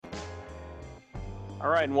All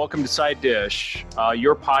right, and welcome to Side Dish,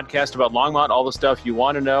 your podcast about Longmont, all the stuff you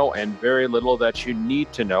want to know and very little that you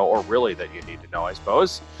need to know, or really that you need to know, I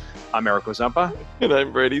suppose. I'm Eric Ozumpa. And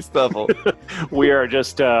I'm Brady Stuffle. We are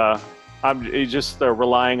just, relying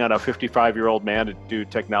on a 55-year-old man to do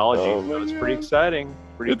technology. So it's pretty exciting.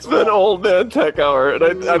 It's been old man tech hour, and I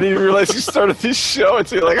didn't even realize you started this show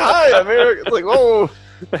until you're like, hi, I'm Eric. It's like, whoa.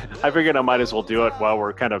 I figured I might as well do it while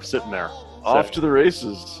we're kind of sitting there. Off to the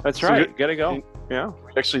races. That's right. Gotta go. Yeah.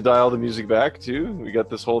 We actually dial the music back, too? We got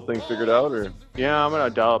this whole thing figured out? Or yeah, I'm going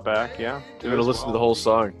to dial it back, yeah. You're going to listen to the whole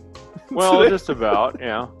song? Well, just about,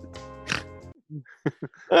 yeah.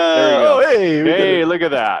 Hey, look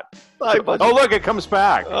at that. Hi, oh, look, it comes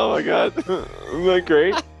back. Oh, my God. Isn't that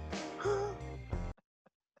great?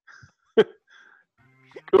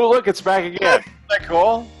 Oh, look, it's back again. Isn't that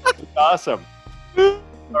cool? It's awesome. All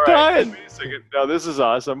right, wait a second. No, this is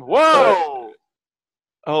awesome. Whoa!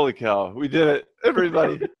 Holy cow, we did it.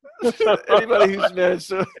 Everybody. Anybody who's managed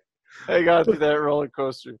to hang on to that roller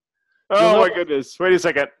coaster. Oh, my goodness. Wait a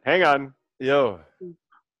second. Hang on. Yo,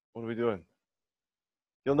 what are we doing?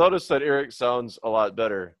 You'll notice that Eric sounds a lot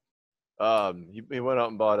better. He went out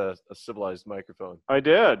and bought a civilized microphone. I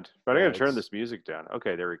did, but I'm going to turn this music down.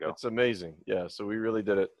 Okay, there we go. It's amazing. Yeah, so we really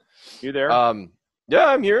did it. You there? Yeah,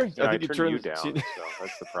 I'm here. Yeah, I think you turned you down, so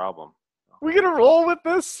that's the problem. We going to roll with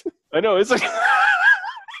this? I know. It's like...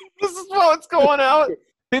 This is what's going out.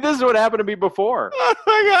 See, this is what happened to me before. Oh,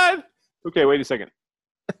 my God. Okay, wait a second.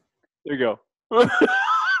 There you go.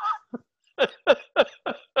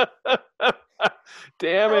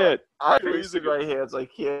 Damn it. I'm using my hands. I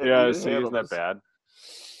can't. Yeah, see, isn't that bad?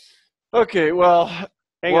 Okay, well,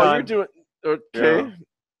 hang on. You're doing... Okay. Yeah.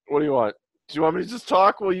 What do you want? Do you want me to just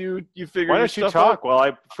talk while you figure Why don't you talk out? while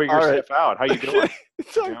I figure stuff out? How you doing?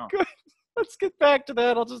 Good. Let's get back to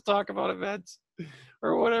that. I'll just talk about events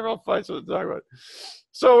or whatever. I'll find something to talk about.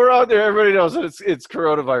 So we're out there. Everybody knows that it's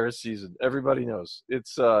coronavirus season. Everybody knows.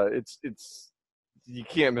 It's you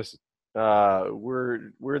can't miss it.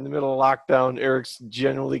 We're in the middle of lockdown. Eric's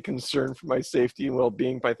genuinely concerned for my safety and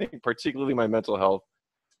well-being, but I think particularly my mental health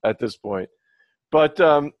at this point. But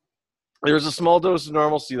there's a small dose of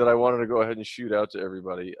normalcy that I wanted to go ahead and shoot out to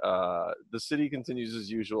everybody. The city continues as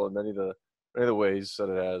usual in many of the ways that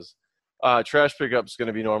it has. Trash pickup is going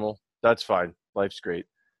to be normal. That's fine. Life's great.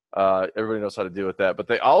 Everybody knows how to deal with that. But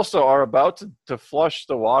they also are about to flush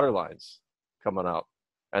the water lines coming out.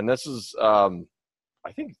 And this is, I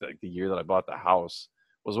think, like the year that I bought the house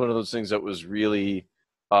was one of those things that was really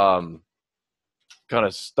kind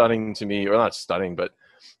of stunning to me. Or not stunning, but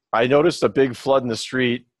I noticed a big flood in the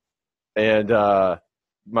street. And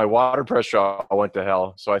my water pressure all went to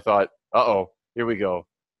hell. So I thought, here we go.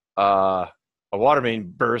 A water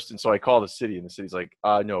main burst, and so I called the city, and the city's like,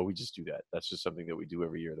 no, we just do that. That's just something that we do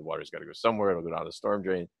every year. The water's got to go somewhere. It'll go down the storm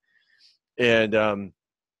drain. And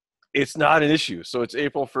it's not an issue. So it's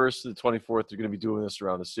April 1st to the 24th. They're going to be doing this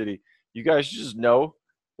around the city. You guys just know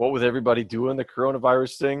what with everybody doing the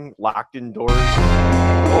coronavirus thing, locked indoors.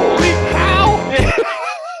 Holy cow!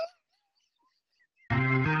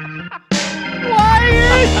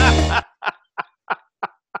 Why?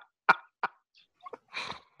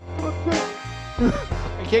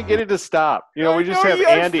 I can't get it to stop. You know, we just have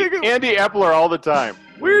Andy Epler all the time.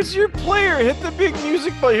 Where's your player? Hit the big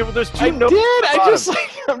music button. There's two notes. I'm just like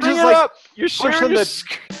up. You're sharing the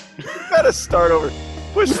screen. You gotta start over.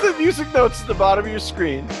 Push the music notes at the bottom of your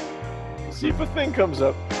screen. See if a thing comes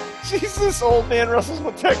up. Jesus, old man wrestles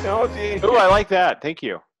with technology. Oh, I like that. Thank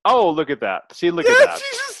you. Oh, look at that. See, look at that.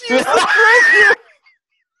 Jesus, you're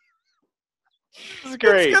This is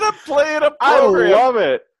great. It's gonna play in a I program. love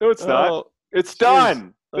it. No, it's not. It's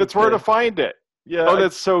done. That's where to find it. Yeah. Oh,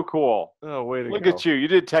 that's so cool. Oh, way to go. Look at you. You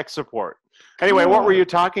did tech support. Anyway, what were you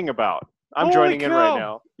talking about? I'm joining in right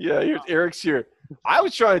now. Yeah, Eric's here. I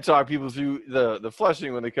was trying to talk people through the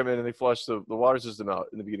flushing when they come in and they flush the water system out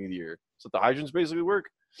in the beginning of the year. So the hydrants basically work.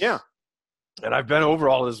 Yeah. And I've been over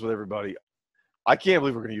all of this with everybody. I can't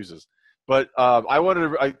believe we're going to use this. But I was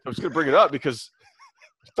going to bring it up because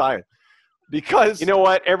I'm dying. Because you know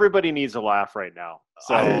what? Everybody needs a laugh right now.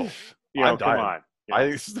 So, come on. Yeah. I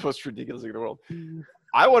think this is the most ridiculous thing in the world.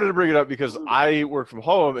 I wanted to bring it up because I work from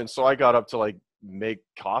home, and so I got up to like make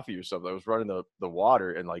coffee or something. I was running the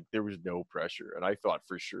water, and like there was no pressure, and I thought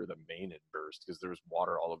for sure the main had burst because there was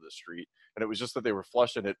water all over the street, and it was just that they were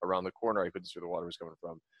flushing it around the corner. I couldn't see where the water was coming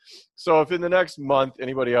from. So if in the next month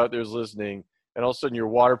anybody out there is listening, and all of a sudden your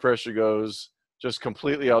water pressure goes just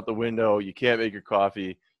completely out the window, you can't make your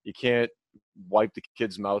coffee, you can't wipe the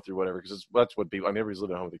kid's mouth or whatever, because that's what people. I mean, everybody's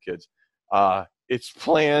living at home with the kids. It's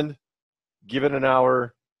planned. Give it an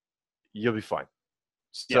hour, you'll be fine.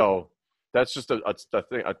 So That's just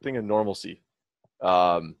a thing of normalcy.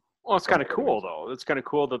 Well, it's kind of cool, though. It's kind of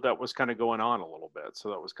cool that was kind of going on a little bit. So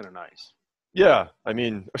that was kind of nice. Yeah. I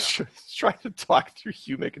mean, I was trying to talk through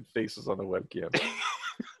you making faces on the webcam.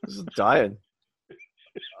 This is dying.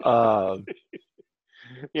 So,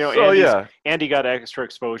 Andy got extra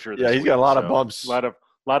exposure. Yeah, he's got a lot of bumps. A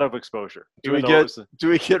lot of exposure. Do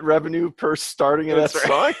we get revenue per starting in that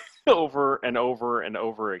song? Over and over and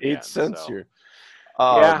over again. 8 cents here.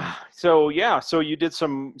 So you did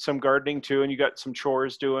some gardening too, and you got some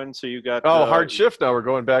chores doing. So you got hard shift. Now we're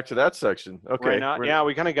going back to that section. Okay.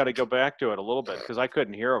 We kind of got to go back to it a little bit because I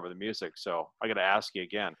couldn't hear over the music. So I got to ask you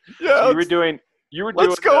again. Yeah, so you were doing.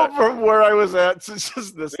 Let's go from where I was at to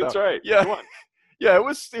just this. That's now. right. Yeah, yeah. It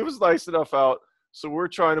was nice enough out. So we're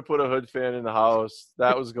trying to put a hood fan in the house.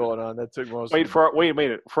 That was going on. That took most. Wait a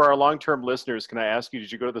minute. For our long-term listeners, can I ask you?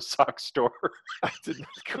 Did you go to the sock store? I did not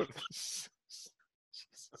go to the.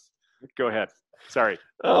 Go ahead. Sorry.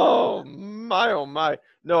 Oh my.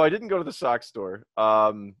 No, I didn't go to the sock store.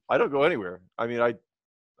 I don't go anywhere. I mean, I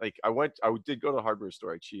did go to the hardware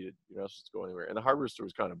store. I cheated. You're not supposed to go anywhere. And the hardware store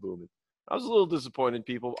was kind of booming. I was a little disappointed in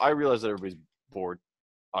people. I realized that everybody's bored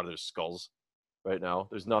out of their skulls right now.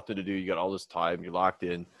 There's nothing to do. You got all this time. You're locked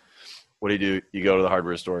in. What do? You go to the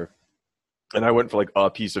hardware store. And I went for like a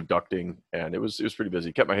piece of ducting, and it was pretty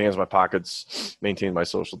busy. Kept my hands in my pockets, maintained my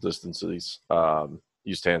social distances,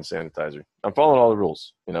 used hand sanitizer. I'm following all the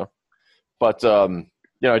rules, But,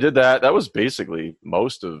 I did that. That was basically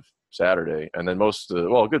most of Saturday. And then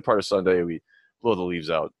a good part of Sunday, we blow the leaves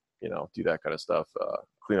out, do that kind of stuff,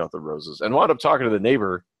 clean out the roses. And wound up talking to the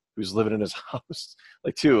neighbor who's living in his house,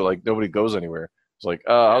 nobody goes anywhere. It's like,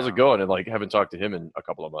 how's it going? And haven't talked to him in a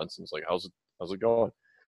couple of months. And it's like, how's it going?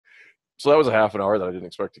 So that was a half an hour that I didn't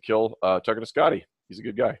expect to kill. Talking to Scotty. He's a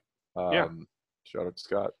good guy. Shout out to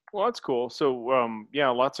Scott. Well, that's cool. So,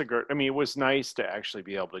 lots of it was nice to actually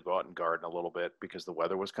be able to go out and garden a little bit because the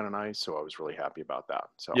weather was kind of nice. So I was really happy about that.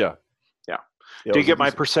 So yeah. Did get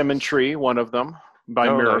my persimmon tree, one of them by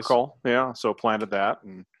miracle. Nice. Yeah. So planted that,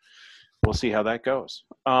 and we'll see how that goes.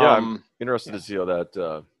 I'm interested to see how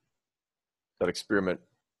that experiment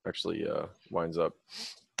actually winds up.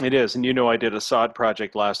 It is, and I did a sod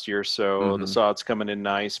project last year, so the Mhm. sod's coming in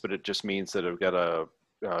nice, but it just means that I've got a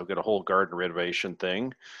whole garden renovation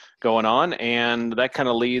thing going on, and that kind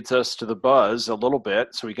of leads us to the buzz a little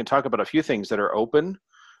bit, so we can talk about a few things that are open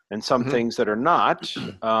and some things that are not. If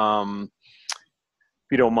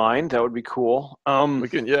you don't mind, that would be cool. We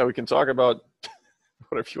can talk about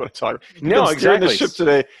whatever you want to talk. No, exactly. The ship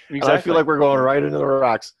today, exactly. And I feel like we're going right into the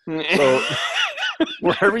rocks. So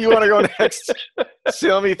wherever you want to go next,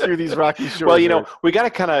 sail me through these rocky shores. Well, we got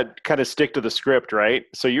to kind of stick to the script, right?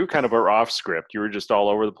 So you kind of are off script. You were just all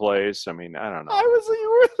over the place. I mean, I don't know.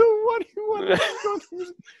 You were the one who wanted to go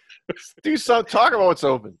do something. Talk about what's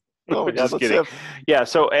open. Oh, just kidding. Yeah.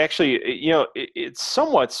 So actually, it's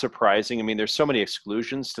somewhat surprising. I mean, there's so many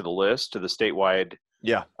exclusions to the list, to the statewide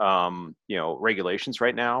regulations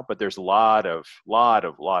right now, but there's a lot of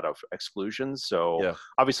exclusions. So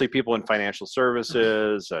obviously people in financial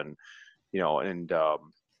services and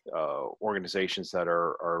organizations that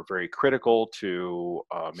are very critical to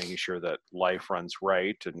making sure that life runs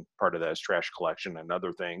right, and part of that is trash collection and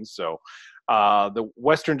other things. So the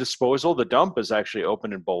Western Disposal, the dump, is actually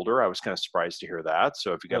open in Boulder. I was kind of surprised to hear that.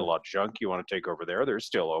 So if you got a lot of junk you want to take over there, they're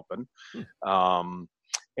still open.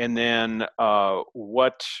 And then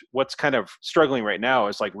what's kind of struggling right now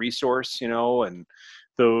is resource, and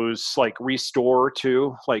those restore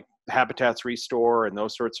too, Habitats Restore and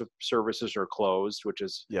those sorts of services are closed, which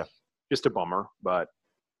is just a bummer. But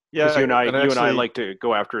you and I like to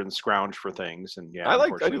go after and scrounge for things, and I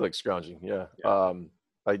do like scrounging. You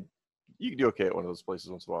can do okay at one of those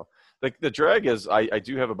places once in a while. The drag is I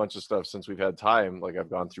do have a bunch of stuff since we've had time. I've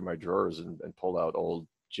gone through my drawers and pulled out old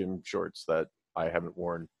gym shorts that I haven't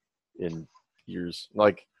worn in years.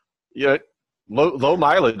 Low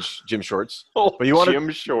mileage gym shorts. But you want gym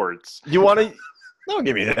shorts. You want to? Don't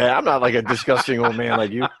give me that. I'm not like a disgusting old man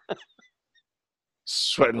like you,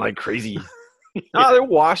 sweating like crazy. No, they're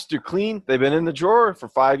washed. They're clean. They've been in the drawer for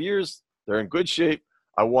 5 years. They're in good shape.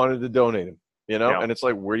 I wanted to donate them. And it's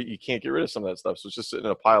where you can't get rid of some of that stuff. So it's just sitting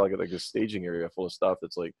in a pile, like a staging area full of stuff.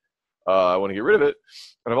 That's I want to get rid of it.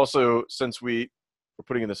 And I've also, since we're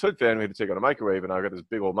putting in this hood fan, we had to take out a microwave, and I've got this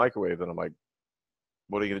big old microwave, and I'm like,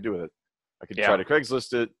 what are you going to do with it? I could try to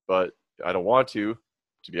Craigslist it, but I don't want to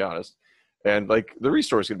be honest. And the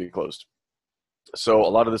Restore is going to be closed. So a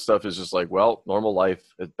lot of this stuff is just normal life.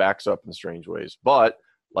 It backs up in strange ways. But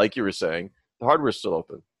like you were saying, the hardware is still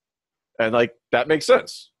open. And that makes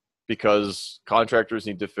sense because contractors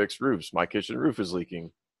need to fix roofs. My kitchen roof is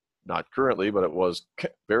leaking. not currently, but it was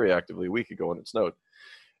very actively a week ago when it snowed.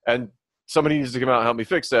 And somebody needs to come out and help me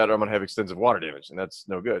fix that, or I'm going to have extensive water damage, and that's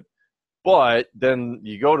no good. But then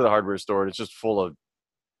you go to the hardware store, and it's just full of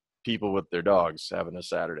people with their dogs having a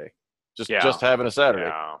Saturday. Just having a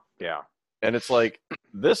Saturday. Yeah. And it's like,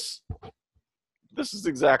 this is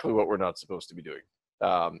exactly what we're not supposed to be doing.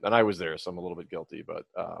 And I was there, so I'm a little bit guilty, but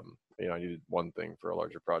I needed one thing for a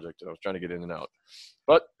larger project, and I was trying to get in and out.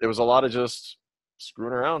 But it was a lot of just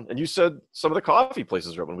screwing around. And you said some of the coffee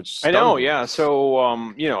places are open, which I know, yeah. So,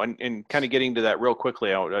 and kind of getting to that real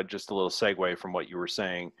quickly, just a little segue from what you were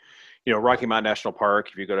saying. Rocky Mountain National Park,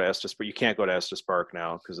 if you go to Estes, but you can't go to Estes Park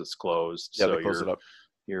now because it's closed. Yeah, so they closed it up.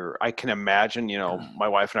 I can imagine, my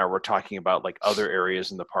wife and I were talking about like other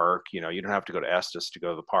areas in the park. You don't have to go to Estes to go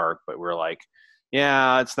to the park, but we're like,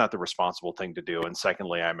 yeah, it's not the responsible thing to do. And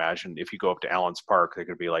secondly, I imagine if you go up to Allen's Park, they're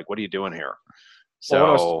going to be like, what are you doing here? So when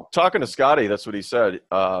I was talking to Scotty, that's what he said. He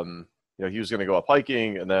was going to go up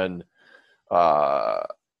hiking, and then,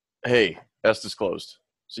 hey, Estes closed,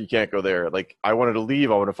 so you can't go there. Like, I wanted to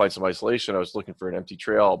leave. I wanted to find some isolation. I was looking for an empty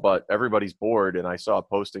trail, but everybody's bored. And I saw a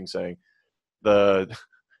posting saying the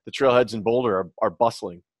trailheads in Boulder are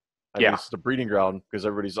bustling. I mean, it's the breeding ground because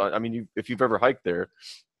everybody's on. I mean, if you've ever hiked there,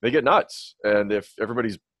 they get nuts. And if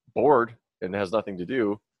everybody's bored and has nothing to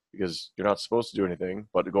do because you're not supposed to do anything,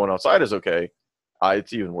 but going outside is okay,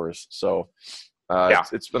 it's even worse. So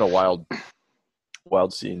it's been a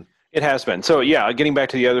wild scene. It has been. So getting back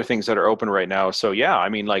to the other things that are open right now. So I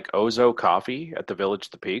mean, like Ozo Coffee at the Village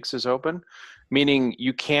of the Peaks is open, meaning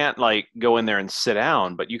you can't like go in there and sit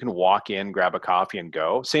down, but you can walk in, grab a coffee, and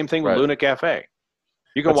go. Same thing with Luna Cafe.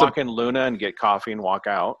 You can walk in Luna and get coffee and walk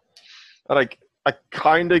out. And I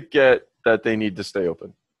kind of get that they need to stay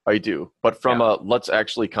open. I do. But from let's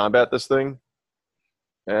actually combat this thing,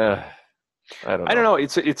 I don't know.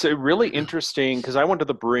 It's a really interesting, because I went to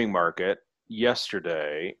the brewing market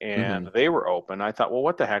yesterday and they were open. I thought, well,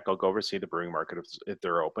 what the heck? I'll go over see the brewing market if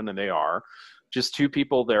they're open, and they are. Just two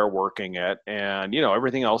people there working it, and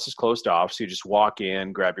everything else is closed off. So you just walk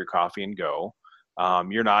in, grab your coffee, and go.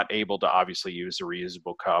 You're not able to obviously use a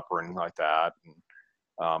reusable cup or anything like that,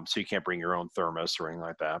 and, so you can't bring your own thermos or anything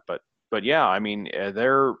like that. But yeah, I mean,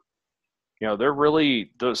 they're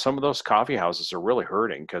really, some of those coffee houses are really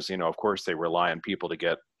hurting because of course they rely on people to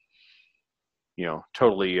get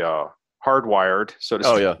totally hardwired, so to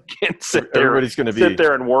speak, and everybody's going to sit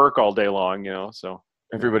there and work all day long. So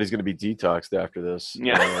everybody's going to be detoxed after this.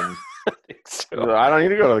 Yeah. I think so. I don't need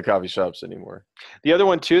to go to the coffee shops anymore. The other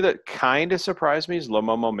one too that kind of surprised me is La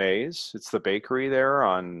Momo Maze. It's the bakery there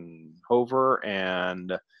on Hover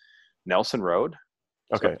and Nelson Road.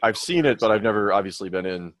 Okay, I've seen it, but I've never obviously been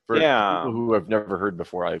in. For people who I've never heard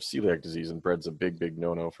before, I have celiac disease, and bread's a big, big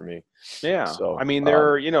no-no for me. Yeah, so I mean,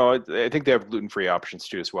 they're I think they have gluten-free options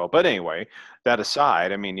too as well. But anyway, that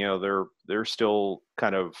aside, I mean, they're still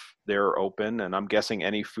they're open, and I'm guessing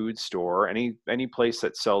any food store, any place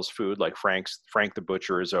that sells food, like Frank the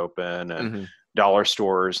Butcher is open, and dollar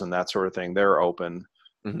stores and that sort of thing, they're open.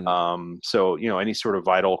 So any sort of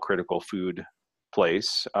vital, critical food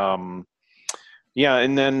place. Yeah,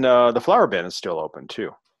 and then the Flower Bin is still open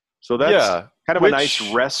too, so that's kind of a nice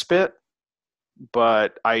respite.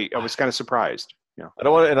 But I was kind of surprised. I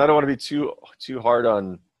don't want to be too hard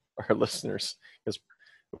on our listeners, because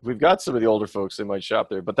if we've got some of the older folks, they might shop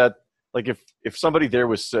there. But that, like, if somebody there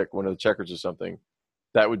was sick, one of the checkers or something,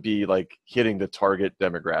 that would be like hitting the target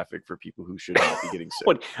demographic for people who should not be getting sick.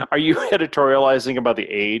 What, are you editorializing about the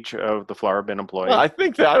age of the Flower Bin employee? Well, I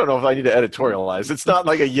think that, I don't know if I need to editorialize. It's not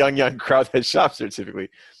like a young crowd that shops there typically.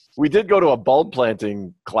 We did go to a bulb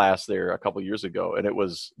planting class there a couple years ago, and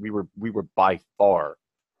we were by far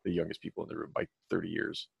the youngest people in the room by 30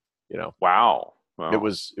 years. Wow. It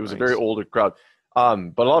was nice. A very older crowd,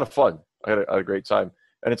 but a lot of fun. I had a great time,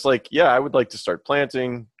 and it's like, I would like to start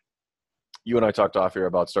planting. You and I talked off here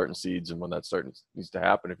about starting seeds and when that needs to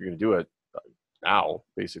happen if you're going to do it now,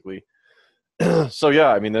 basically. So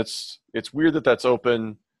I mean, it's weird that that's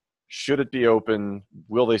open. Should it be open?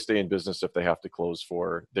 Will they stay in business if they have to close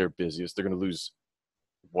for their busiest? They're going to lose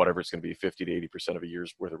whatever it's going to be, 50 to 80% of a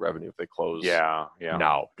year's worth of revenue if they close.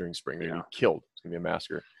 Now during spring, they're going to be killed. It's going to be a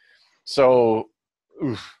massacre. So,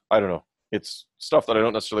 I don't know. It's stuff that I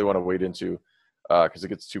don't necessarily want to wade into because it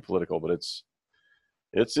gets too political, but it's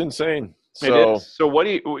insane. So,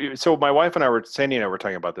 so my wife and Sandy and I were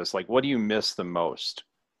talking about this. Like, what do you miss the most?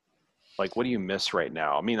 Like, what do you miss right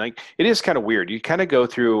now? I mean, like, it is kind of weird. You kind of go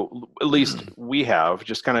through, at least we have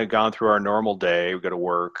just kind of gone through our normal day. We go to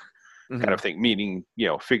work kind of thing, meaning,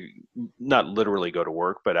 not literally go to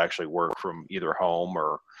work, but actually work from either home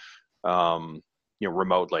or,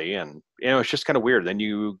 remotely, and it's just kind of weird. Then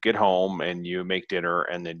you get home and you make dinner,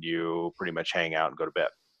 and then you pretty much hang out and go to bed.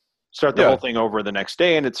 Start the whole Yeah. thing over the next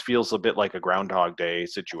day, and it feels a bit like a Groundhog Day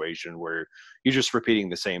situation where you're just repeating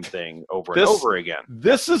the same thing over and This over again.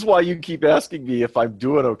 this is why you keep asking me if I'm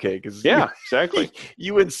doing okay, because Yeah, exactly.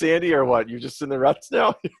 you and Sandy are what? You're just in the ruts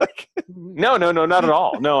now. No, not at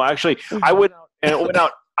all. No, actually, I went out and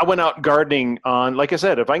I went out gardening on, like I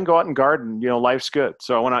said, if I can go out and garden, life's good.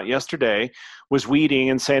 So I went out yesterday, was weeding,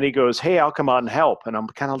 and Sandy goes, "Hey, I'll come out and help." And I'm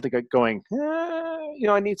kind of going,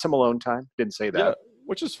 I need some alone time. Didn't say that. Yeah,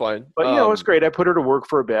 which is fine. But it was great. I put her to work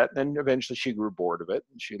for a bit, and eventually she grew bored of it,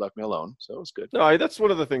 and she left me alone. So it was good. No, that's one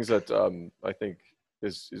of the things that I think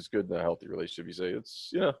is good in a healthy relationship. You say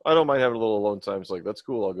it's I don't mind having a little alone time. It's like that's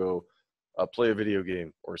cool. I'll go play a video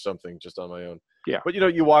game or something just on my own. Yeah. But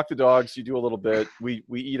you walk the dogs. You do a little bit. We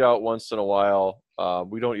eat out once in a while.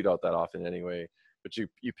 We don't eat out that often anyway. But you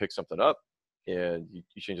pick something up and you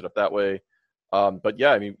change it up that way. But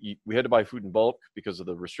yeah, I mean, we had to buy food in bulk because of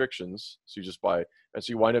the restrictions. So you just buy, and so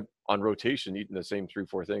you wind up on rotation eating the same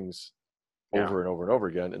 3-4 things over and over and over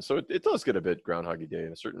again. And so it does get a bit Groundhoggy Day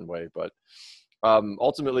in a certain way. But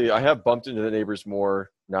ultimately, I have bumped into the neighbors more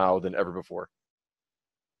now than ever before.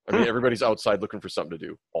 I mean, everybody's outside looking for something to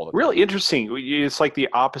do all the time. Really interesting. It's like the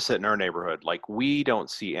opposite in our neighborhood. Like we don't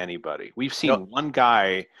see anybody. We've seen one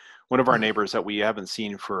guy, one of our neighbors that we haven't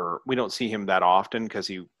seen we don't see him that often because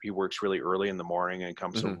he works really early in the morning and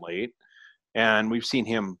comes home late. And we've seen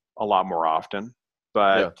him a lot more often.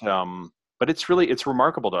 But it's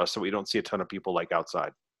remarkable to us that we don't see a ton of people like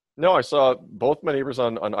outside. No, I saw both my neighbors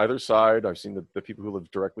on either side. I've seen the people who live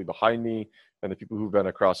directly behind me, and the people who've been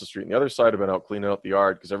across the street on the other side have been out cleaning out the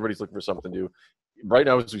yard because everybody's looking for something to do. Right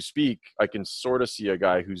now, as we speak, I can sort of see a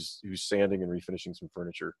guy who's sanding and refinishing some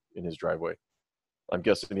furniture in his driveway. I'm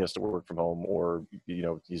guessing he has to work from home, or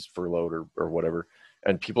he's furloughed or whatever.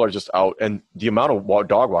 And people are just out, and the amount of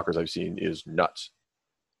dog walkers I've seen is nuts.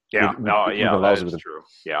 Yeah, that is true.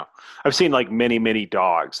 Yeah, I've seen like many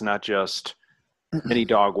dogs, not just many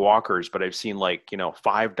dog walkers, but I've seen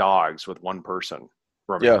 5 dogs with one person.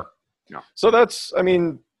 Yeah. So that's, I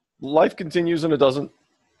mean, life continues, and it doesn't.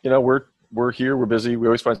 We're here, we're busy, we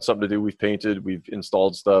always find something to do. We've painted, we've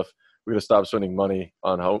installed stuff. We got to stop spending money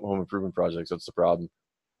on home improvement projects. That's the problem,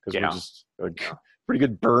 because we're just pretty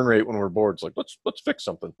good burn rate when we're bored. It's like let's fix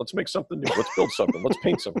something, let's make something new, let's build something, let's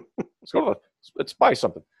paint something, let's buy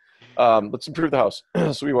something, let's improve the house.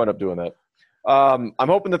 So we wind up doing that. I'm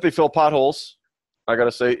hoping that they fill potholes. I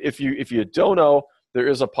gotta say, if you don't know, there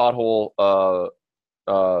is a pothole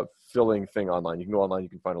filling thing online. You can go online, you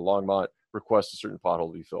can find a Longmont, request a certain pothole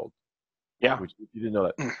to be filled. Yeah, you didn't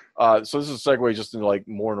know that. So this is a segue just into like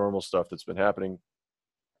more normal stuff that's been happening.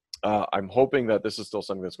 I'm hoping that this is still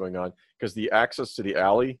something that's going on, because the access to the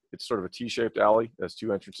alley, it's sort of a T-shaped alley. It has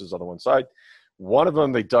 2 entrances on the one side. One of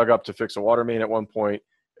them they dug up to fix a water main at one point,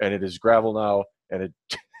 and it is gravel now. And it,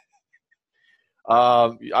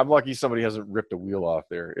 I'm lucky somebody hasn't ripped a wheel off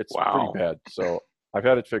there. It's pretty bad. So I've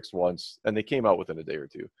had it fixed once, and they came out within a day or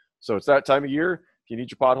two. So it's that time of year. If you need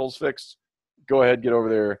your potholes fixed, go ahead, get over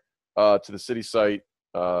there to the city site.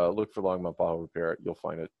 Look for Longmont Pothole Repair. You'll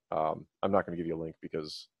find it. I'm not going to give you a link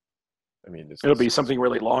because, I mean, it'll be something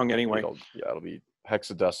really long anyway. It'll be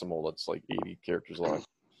hexadecimal. That's like 80 characters long.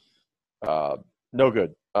 No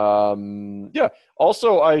good.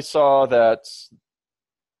 Also, I saw that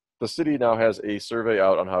the city now has a survey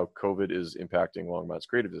out on how COVID is impacting Longmont's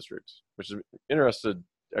creative districts, which is interested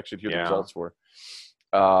actually to hear the results for.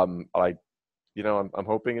 I'm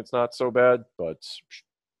hoping it's not so bad, but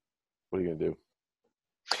what are you gonna do?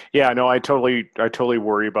 Yeah, no, I totally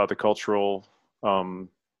worry about the cultural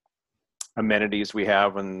amenities we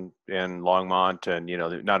have in Longmont, and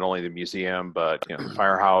not only the museum, but the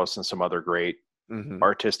firehouse and some other great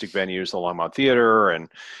artistic venues, the Longmont Theater, and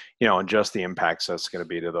and just the impacts that's going to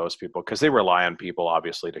be to those people, because they rely on people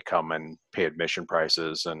obviously to come and pay admission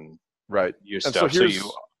prices and use stuff.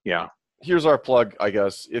 Here's our plug, I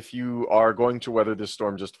guess. If you are going to weather this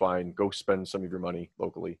storm just fine, go spend some of your money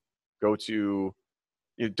locally. Go to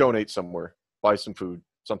donate somewhere, buy some food,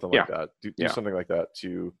 something like that. Do something like that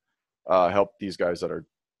to help these guys that are,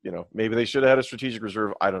 maybe they should have had a strategic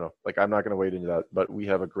reserve. I don't know. Like, I'm not going to wade into that, but we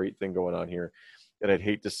have a great thing going on here, and I'd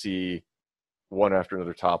hate to see one after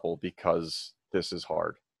another topple because this is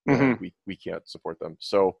hard. We can't support them.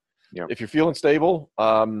 So if you're feeling stable,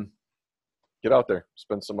 get out there,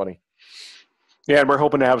 spend some money. Yeah, and we're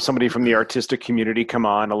hoping to have somebody from the artistic community come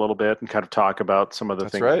on a little bit and kind of talk about some of the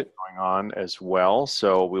things going on as well.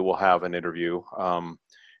 So we will have an interview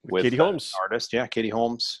with Katie Holmes, artist. Yeah, Katie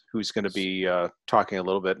Holmes, who's going to be talking a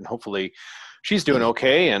little bit, and hopefully she's doing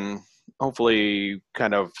okay. And hopefully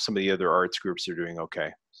kind of some of the other arts groups are doing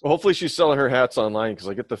okay. Well, hopefully she's selling her hats online because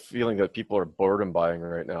I get the feeling that people are bored and buying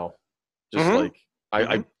right now. Just Mhm. like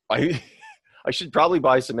I I should probably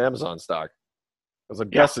buy some Amazon stock because I'm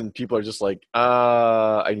Yeah. guessing people are just like,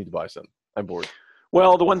 I need to buy some. I'm bored.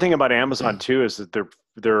 Well, the one thing about Amazon too is that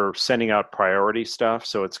they're sending out priority stuff,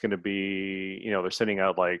 so it's going to be, they're sending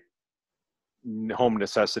out like home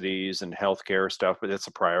necessities and healthcare stuff, but it's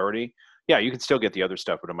a priority. Yeah, you can still get the other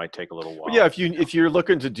stuff, but it might take a little But while. yeah, if you're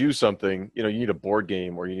looking to do something, you need a board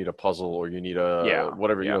game or you need a puzzle or you need a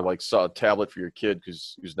whatever, like a tablet for your kid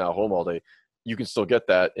who's now home all day. You can still get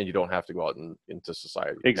that, and you don't have to go out into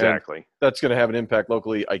society. Exactly. And that's going to have an impact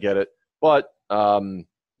locally. I get it, but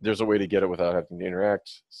there's a way to get it without having to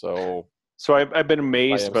interact. So I've been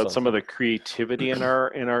amazed about some of the creativity in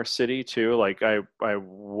our city too. Like I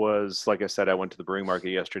was, like I said, I went to the brewing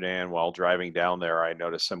market yesterday, and while driving down there, I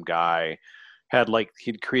noticed some guy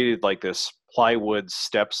he'd created like this plywood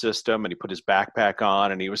step system, and he put his backpack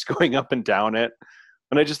on, and he was going up and down it.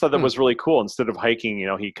 And I just thought that was really cool. Instead of hiking,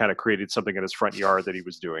 he kind of created something in his front yard that he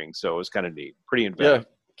was doing. So it was kind of neat, pretty inventive. Yeah,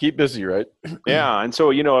 keep busy, right? Yeah, and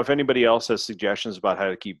so if anybody else has suggestions about how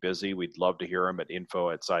to keep busy, we'd love to hear them at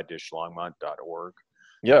info@sidedishlongmont.org.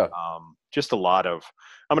 Yeah. Just a lot of.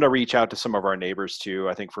 I'm going to reach out to some of our neighbors too.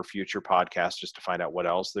 I think for future podcasts, just to find out what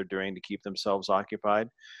else they're doing to keep themselves occupied.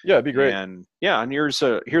 Yeah, it'd be great. And here's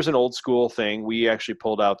an old school thing. We actually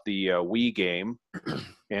pulled out the Wii game,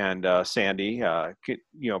 and Sandy,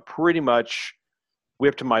 pretty much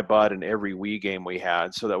whipped my butt in every Wii game we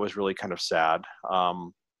had. So that was really kind of sad.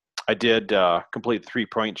 I did complete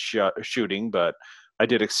 3-point shooting, but I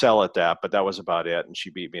did excel at that, but that was about it. And she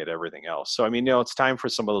beat me at everything else. So, it's time for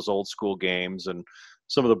some of those old school games and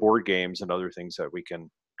some of the board games and other things that we can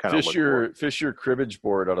kind of fish your cribbage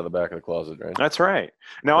board out of the back of the closet, right? That's right.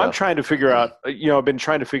 Now I'm trying to figure out, I've been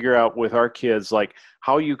trying to figure out with our kids, like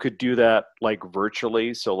how you could do that like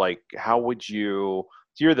virtually. So like, how would you're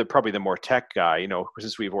probably the more tech guy,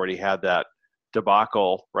 since we've already had that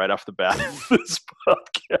debacle right off the bat of this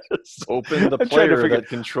podcast. Open the player that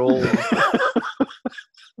controls.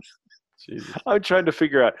 I'm trying to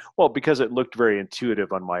figure out, because it looked very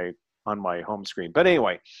intuitive on my home screen. But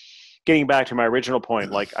anyway, getting back to my original point,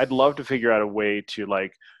 like I'd love to figure out a way to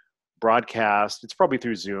like broadcast. It's probably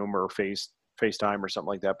through Zoom or FaceTime or something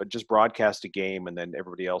like that, but just broadcast a game and then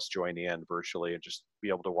everybody else join in virtually and just be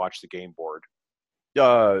able to watch the game board.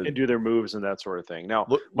 And do their moves and that sort of thing. Now,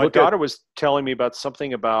 my daughter was telling me about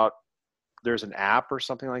something about there's an app or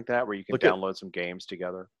something like that where you can download some games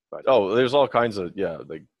together. But there's all kinds of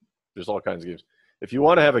there's all kinds of games. If you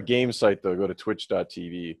want to have a game site though, go to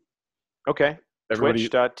twitch.tv. Okay.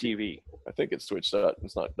 Twitch.tv. I think it's twitch.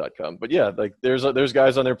 It's not .com. But yeah, like there's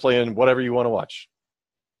guys on there playing whatever you want to watch.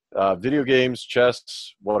 Video games,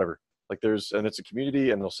 chess, whatever. Like and it's a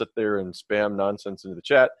community, and they'll sit there and spam nonsense into the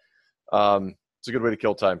chat. It's a good way to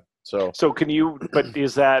kill time. So can you? But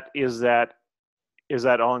is that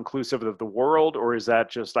all inclusive of the world, or is that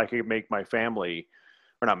just I could make my family,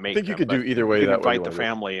 or not make? I think you could do either way. That invite the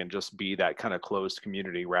family and just be that kind of closed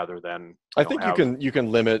community rather than. I think you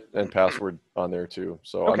can limit and password on there too.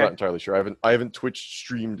 So I'm not entirely sure. I haven't Twitch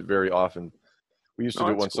streamed very often. We used to do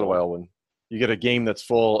it once in a while when you get a game that's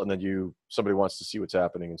full and then somebody wants to see what's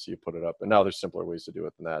happening and so you put it up. And now there's simpler ways to do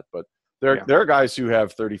it than that. But there are guys who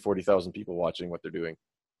have 30, 40,000 people watching what they're doing.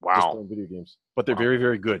 Wow. Just playing video games. But they're very,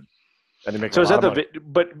 very good. And they make so is that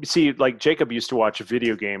but see, like Jacob used to watch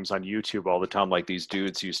video games on YouTube all the time. Like these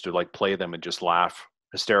dudes used to like play them and just laugh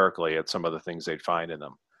hysterically at some of the things they'd find in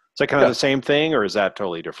them. Is that kind of the same thing, or is that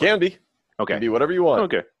totally different? Can be. Okay. Can be whatever you want.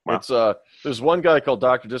 Okay. Wow. It's there's one guy called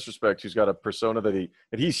Dr. Disrespect who's got a persona and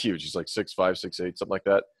he's huge. He's like 6'5", 6'8", something like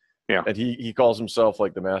that. Yeah. And he calls himself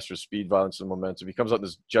like the master of speed, violence, and momentum. He comes out in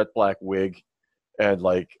this jet black wig, and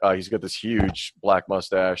like he's got this huge black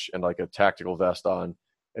mustache and like a tactical vest on,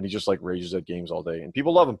 and he just like rages at games all day, and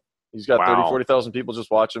people love him. He's got 30, 40,000 people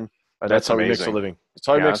just watch him, and that's how he makes a living. That's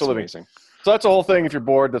how he makes a living. Amazing. So that's the whole thing. If you're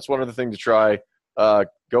bored, that's one other thing to try. Go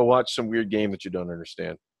watch some weird game that you don't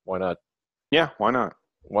understand. Why not? Yeah, why not?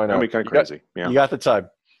 Why not? That'd be kind of crazy. You got the time.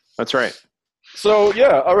 That's right. So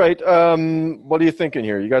yeah, all right. What are you thinking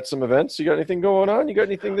here? You got some events? You got anything going on? You got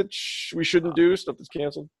anything that we shouldn't do? Stuff that's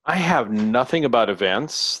canceled? I have nothing about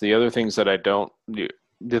events. The other things that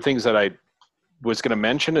the things that I was going to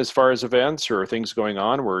mention as far as events or things going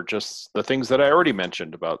on were just the things that I already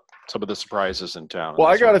mentioned about some of the surprises in town. Well,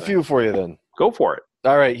 I got a few for you then. Go for it.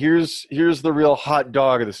 All right, here's the real hot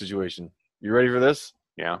dog of the situation. You ready for this?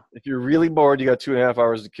 Yeah. If you're really bored, you got 2.5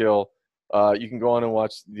 hours to kill. You can go on and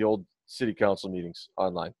watch the old city council meetings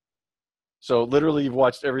online. So literally, you've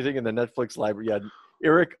watched everything in the Netflix library.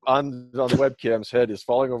 Eric on the webcam's head is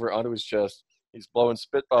falling over onto his chest. He's blowing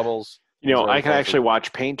spit bubbles. You know, I can actually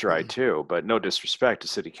watch paint dry too, but no disrespect to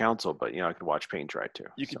city council, but you know, I can watch paint dry too.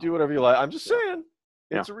 You can do whatever you like. I'm just saying,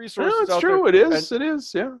 it's a resource. No, it's true. It is. It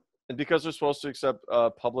is. Yeah. And because they're supposed to accept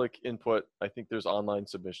public input, I think there's online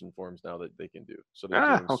submission forms now that they can do. So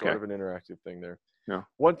they're doing sort of an interactive thing there. Yeah.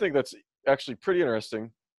 One thing that's actually pretty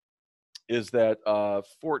interesting is that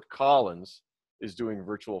Fort Collins is doing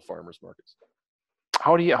virtual farmers markets.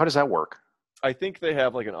 How does that work? I think they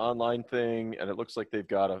have like an online thing, and it looks like they've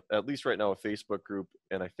got at least right now, a Facebook group,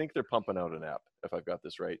 and I think they're pumping out an app, if I've got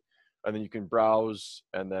this right. And then you can browse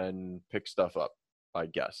and then pick stuff up, I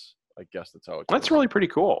guess. That's how it goes. That's really pretty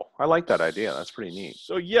cool. I like that idea. That's pretty neat.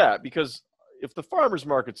 So yeah, because if the farmers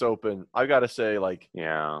market's open, I got to say, like,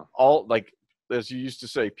 all, like, as you used to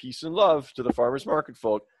say, peace and love to the farmers market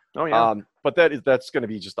folk. Oh yeah. But that's going to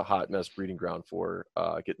be just a hot mess breeding ground for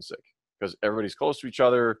getting sick, because everybody's close to each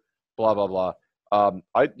other. Blah blah blah. I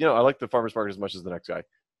like the farmers market as much as the next guy,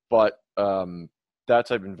 but that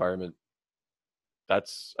type of environment,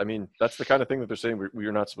 that's the kind of thing that they're saying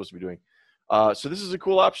we're not supposed to be doing. So this is a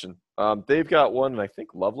cool option. They've got one, and I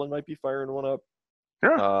think Loveland might be firing one up.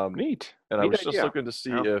 Yeah, neat. And I was just looking to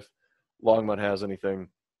see if Longmont has anything.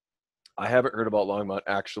 I haven't heard about Longmont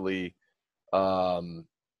actually having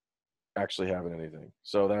anything.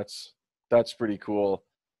 So that's pretty cool.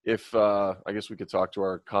 If I guess we could talk to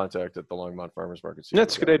our contact at the Longmont Farmers Market.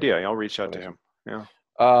 That's a good idea. I'll reach out to him. Yeah.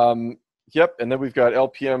 Yep. And then we've got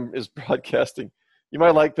LPM is broadcasting. You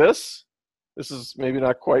might like this. This is maybe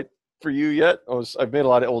not quite for you yet. I've made a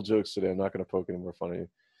lot of old jokes today. I'm not going to poke any more fun at you.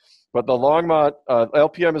 But the Longmont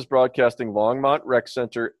LPM is broadcasting Longmont Rec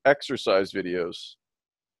Center exercise videos.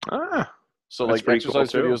 So like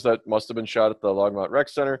exercise videos that must have been shot at the Longmont Rec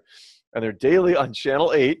Center, and they're daily on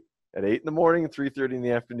Channel 8 at 8 in the morning and 3:30 in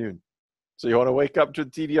the afternoon. So you want to wake up to the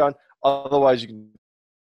TV on. Otherwise, you can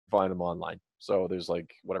find them online. So there's like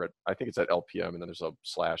whatever. I think it's at LPM, and then there's a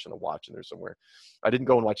 / and a watch in there somewhere. I didn't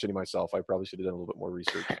go and watch any myself. I probably should have done a little bit more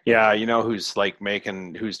research. Yeah, you know who's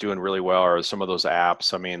doing really well are some of those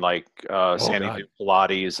apps. I mean, like Sandy did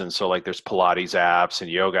Pilates, and so like there's Pilates apps and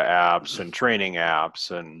yoga apps and training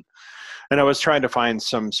apps, and I was trying to find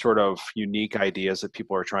some sort of unique ideas that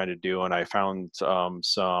people are trying to do, and I found some.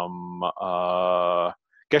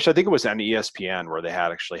 I think it was on ESPN where they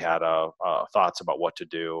had thoughts about what to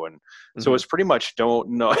do, and so it's pretty much don't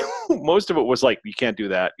know. Most of it was like, you can't do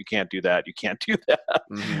that, you can't do that, you can't do that.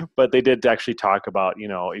 But they did actually talk about, you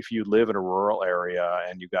know, if you live in a rural area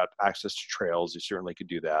and you got access to trails, you certainly could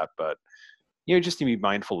do that. But you know, just to be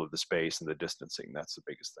mindful of the space and the distancing. That's the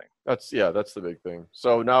biggest thing. That's the big thing.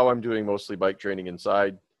 So now I'm doing mostly bike training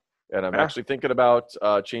inside, and I'm actually thinking about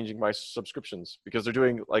changing my subscriptions, because they're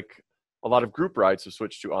doing like a lot of group rides have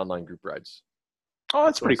switched to online group rides. Oh,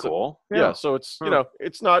 that's pretty cool. Yeah. So it's, you know,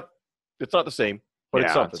 it's not the same, but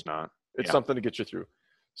it's something. It's something to get you through.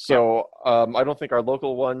 So I don't think our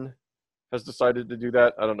local one has decided to do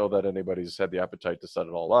that. I don't know that anybody's had the appetite to set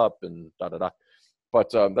it all up and da-da-da.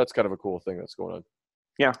 But that's kind of a cool thing that's going on.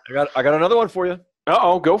 Yeah. I got another one for you.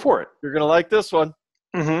 Uh-oh, go for it. You're going to like this one.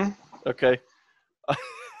 Mm-hmm. Okay.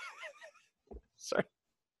 Sorry.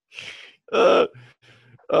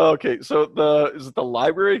 Okay, so is it the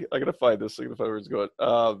library? I gotta find this. I gotta find where it's going.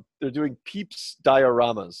 They're doing Peeps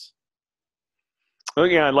dioramas. Oh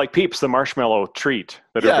yeah, like Peeps, the marshmallow treat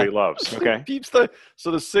that everybody loves. Okay. Peeps, the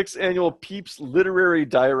 6th annual Peeps literary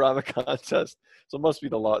diorama contest. So it must be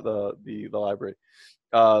the library.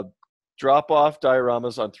 Drop off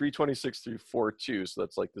dioramas on 3/26 through 4/2. So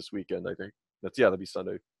that's like this weekend, I think. That'll be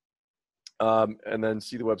Sunday. And then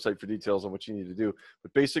see the website for details on what you need to do.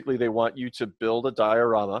 But basically, they want you to build a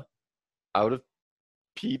diorama out of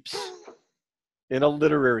Peeps in a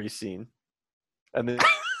literary scene, and then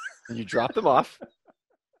you drop them off,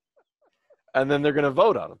 and then they're going to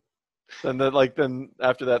vote on them. And then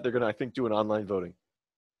after that, they're going to, I think, do an online voting.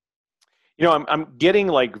 You know, I'm getting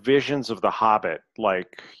like visions of The Hobbit,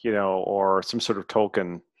 like, you know, or some sort of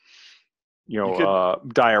Tolkien,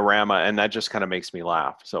 diorama, and that just kind of makes me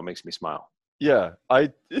laugh. So it makes me smile. Yeah,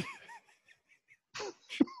 I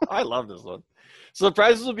love this one. So the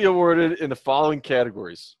prizes will be awarded in the following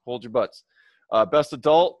categories. Hold your butts. Best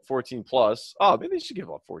adult, 14 plus. Oh, maybe they should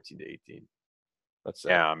give out 14 to 18. That's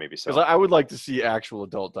maybe so. Because I would like to see actual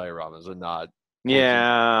adult dioramas and not.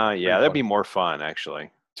 That'd be more fun,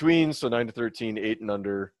 actually. Tweens, so 9 to 13, 8 and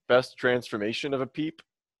under. Best transformation of a peep.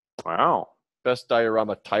 Wow. Best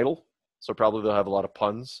diorama title. So probably they'll have a lot of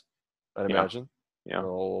puns, I'd imagine. Yeah. A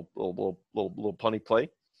little punny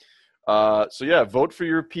play. So vote for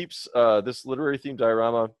your Peeps. This literary themed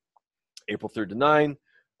diorama, April 3rd to 9.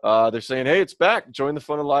 They're saying, hey, it's back. Join the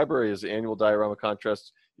fun of the library as the annual diorama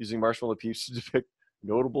contest using marshmallow peeps to depict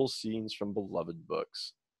notable scenes from beloved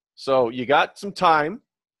books. So you got some time.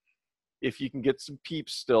 If you can get some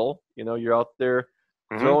peeps still, you're out there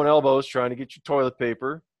throwing elbows trying to get your toilet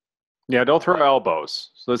paper. Yeah, don't throw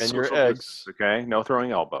elbows. So and your eggs. Okay, no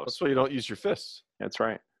throwing elbows. That's why you don't use your fists. That's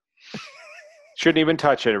right. Shouldn't even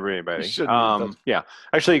touch it, everybody. Yeah,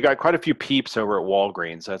 actually, you got quite a few peeps over at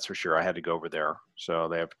Walgreens. That's for sure. I had to go over there, so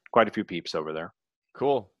they have quite a few peeps over there.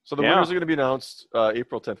 Cool. So the winners are going to be announced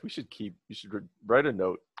April 10th. You should write a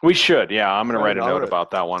note. We should. Yeah, I'm going to write a note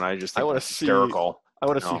about that one. I just think it's hysterical. I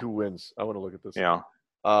want to see who wins. I want to look at this. Yeah.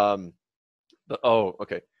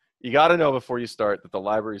 Okay. You got to know before you start that the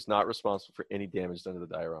library is not responsible for any damage done to the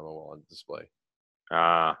diorama while on display.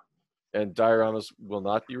 And dioramas will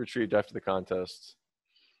not be retrieved after the contest.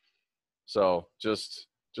 So just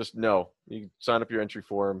know. You can sign up your entry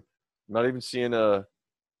form. I'm not even seeing an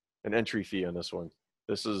entry fee on this one.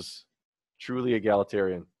 This is truly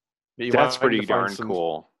egalitarian. That's pretty darn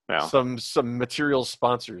cool. Yeah. Some material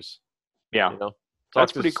sponsors. Yeah.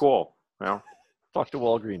 That's pretty cool. Yeah. Talk to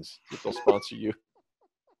Walgreens if they'll sponsor you.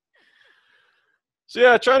 So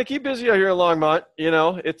yeah, trying to keep busy out here in Longmont.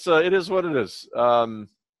 It is what it is.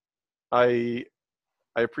 I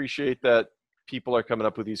appreciate that people are coming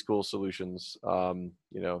up with these cool solutions. Amongst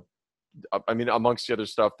the other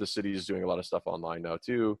stuff, the city is doing a lot of stuff online now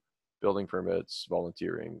too, building permits,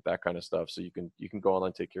 volunteering, that kind of stuff. So you can go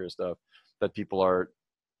online, take care of stuff that people are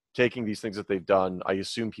taking these things that they've done. I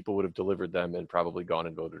assume people would have delivered them and probably gone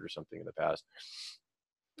and voted or something in the past.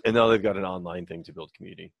 And now they've got an online thing to build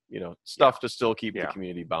community, stuff to still keep the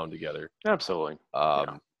community bound together. Absolutely.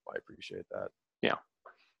 I appreciate that. Yeah.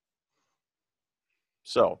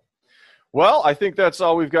 So, well, I think that's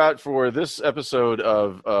all we've got for this episode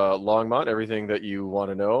of Longmont. Everything that you want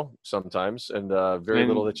to know sometimes, and very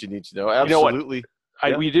little that you need to know. Absolutely.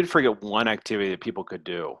 We did forget one activity that people could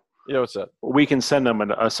do. What's that? We can send them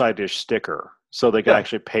a side dish sticker so they can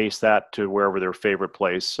actually paste that to wherever their favorite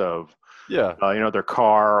place of, their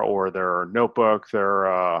car or their notebook,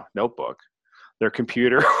 their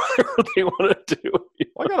computer, whatever they want to do.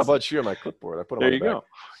 I got a bunch here on my clipboard. I put them there. You go.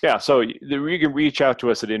 Yeah, so you can reach out to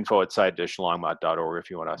us at info@sidedishlongmont.org if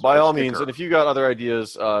you want to. By all means, and if you got other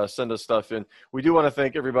ideas, send us stuff in. We do want to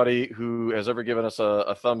thank everybody who has ever given us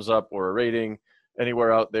a thumbs up or a rating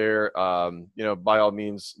anywhere out there. By all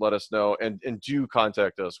means, let us know and do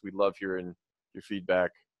contact us. We love hearing your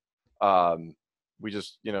feedback. We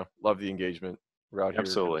just love the engagement. We're out here.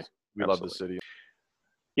 Absolutely. We love the city.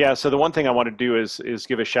 Yeah, so the one thing I want to do is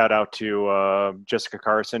give a shout out to Jessica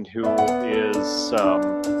Carson, who is,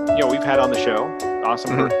 we've had on the show,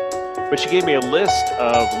 awesome. But she gave me a list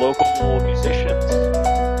of local musicians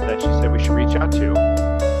that she said we should reach out to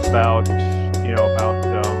about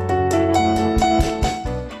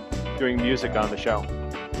doing music on the show. I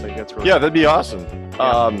think that's really cool. That'd be awesome.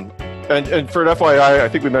 Yeah. And for an FYI, I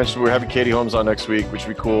think we mentioned we're having Katie Holmes on next week, which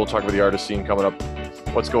would be cool. Talk about the artist scene coming up,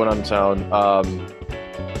 what's going on in town.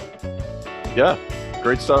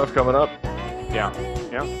 Great stuff coming up. Yeah,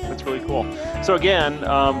 that's really cool. So again,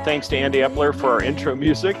 thanks to Andy Epler for our intro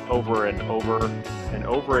music over and over and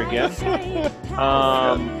over again.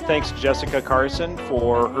 Thanks to Jessica Carson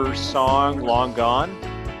for her song Long Gone,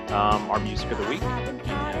 our music of the week. And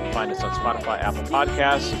find us on Spotify, Apple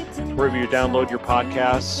Podcasts, wherever you download your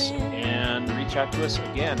podcasts, and reach out to us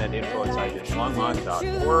again at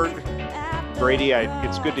info@sidedishlongmont.org. Brady,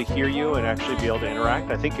 it's good to hear you and actually be able to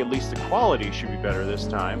interact. I think at least the quality should be better this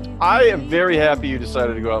time. I am very happy you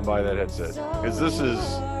decided to go out and buy that headset, because this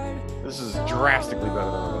is drastically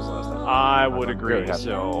better than it was last time. I would agree.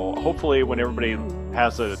 So hopefully when everybody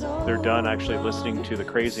they're done actually listening to the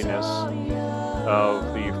craziness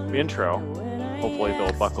of the intro, hopefully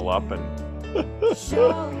they'll buckle up and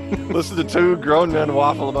listen to two grown men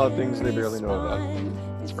waffle about things they barely know about.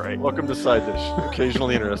 That's right. Welcome to Side Dish.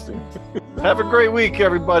 Occasionally interesting. Have a great week,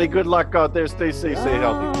 everybody. Good luck out there. Stay safe, stay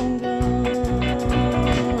healthy.